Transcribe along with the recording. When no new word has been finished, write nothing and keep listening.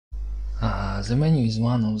The menu is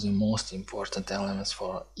one of the most important elements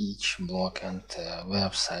for each blog and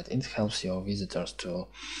website. It helps your visitors to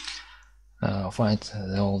find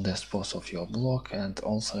the oldest post of your blog and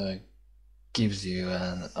also gives you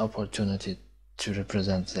an opportunity to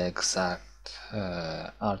represent the exact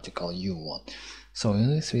article you want. So in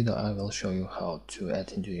this video I will show you how to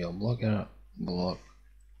add into your blog a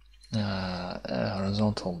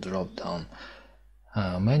horizontal drop-down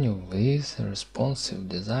menu with responsive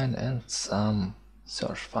design and some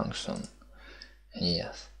search function.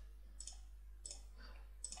 Yes.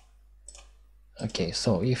 Okay,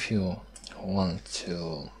 so if you want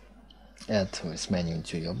to add this menu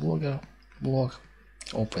into your blog,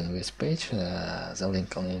 open this page. The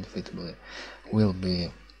link on it will be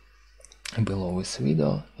below this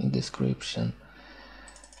video in description.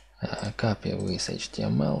 Copy this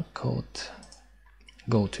HTML code,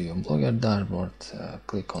 go to your Blogger dashboard,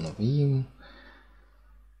 click on View,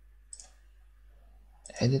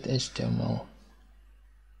 edit HTML.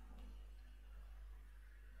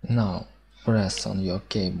 Now press on your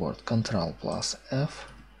keyboard Ctrl plus F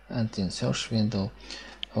and in search window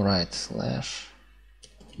write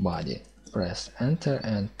 /body. Press enter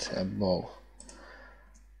and above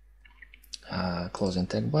closing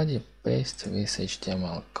tag body paste this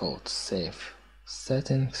HTML code, save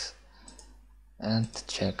settings and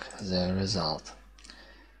check the result.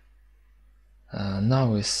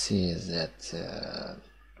 Now we see that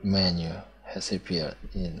menu has appeared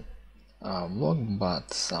in our blog,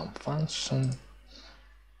 but some function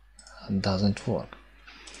doesn't work.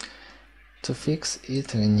 To fix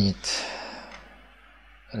it, we need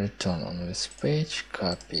return on this page,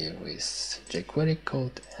 copy this jQuery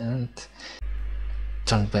code and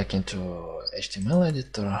turn back into HTML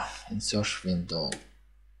editor. In search window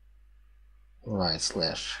write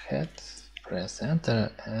 /head, press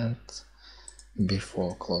enter and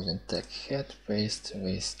before closing tag head paste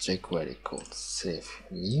this jQuery code, save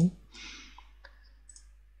view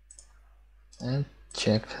and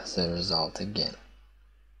check the result again.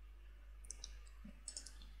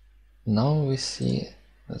 Now we see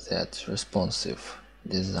that responsive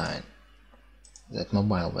design, that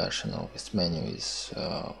mobile version of this menu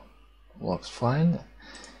works fine,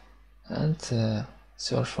 and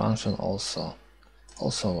search function also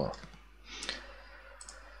works.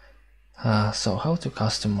 So how to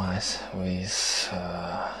customize this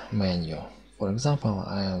menu? For example,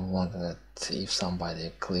 I want that if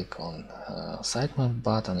somebody click on sitemap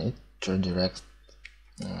button, it redirects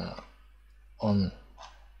on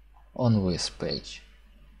this page.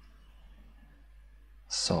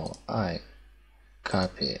 So I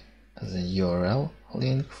copy the URL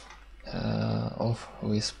link of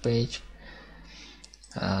this page.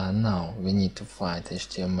 Now we need to find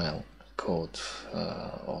HTML code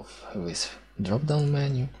of this drop-down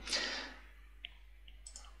menu.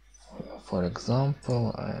 For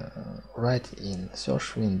example, write in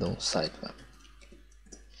search window sitemap.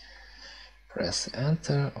 Press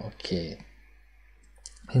enter. Okay.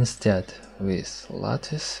 Instead with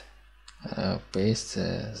lattice paste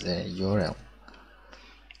the URL,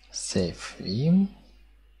 save vim,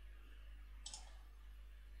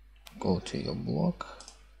 go to your blog,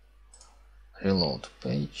 reload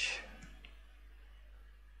page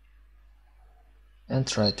and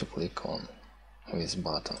try to click on this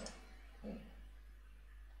button.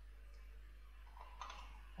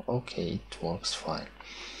 Okay, it works fine.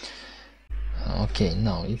 Okay,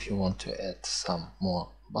 now if you want to add some more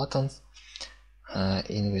buttons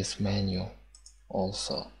in this menu,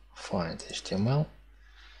 also find HTML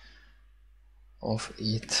of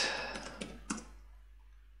it.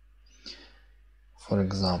 For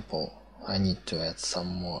example, I need to add some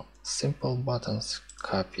more simple buttons.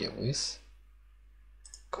 Copy this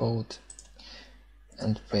code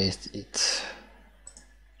and paste it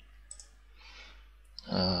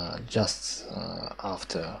just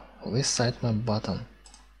after this sitemap button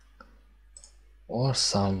or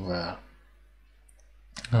somewhere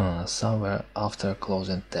after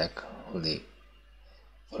closing tag li.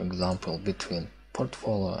 For example, between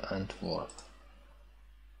portfolio and work.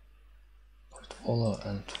 Portfolio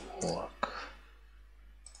and work.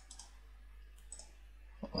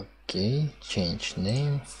 Okay, change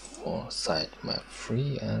name for sitemap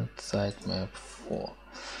 3 and sitemap 4.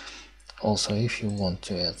 Also, if you want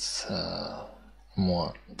to add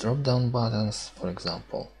more drop-down buttons, for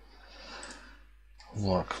example,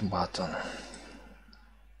 work button,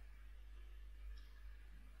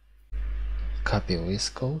 copy this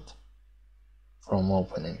code from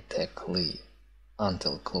opening tag li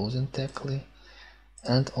until closing tag li,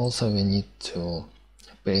 and also we need to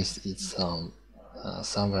paste it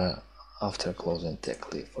somewhere after closing tag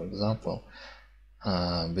click. For example,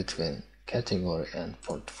 between category and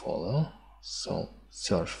portfolio, so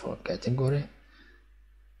search for category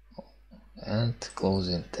and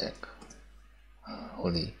closing tag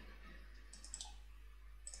only.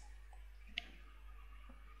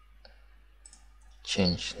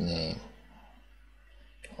 Change name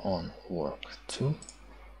on work 2.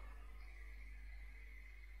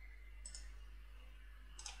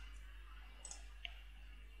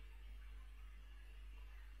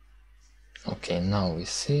 Okay, now we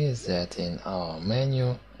see that in our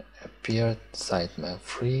menu appeared sitemap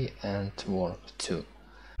 3 and work 2.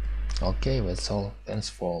 Okay, that's all. Thanks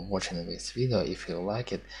for watching this video. If you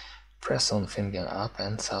like it, press on finger up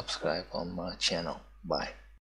and subscribe on my channel. Bye.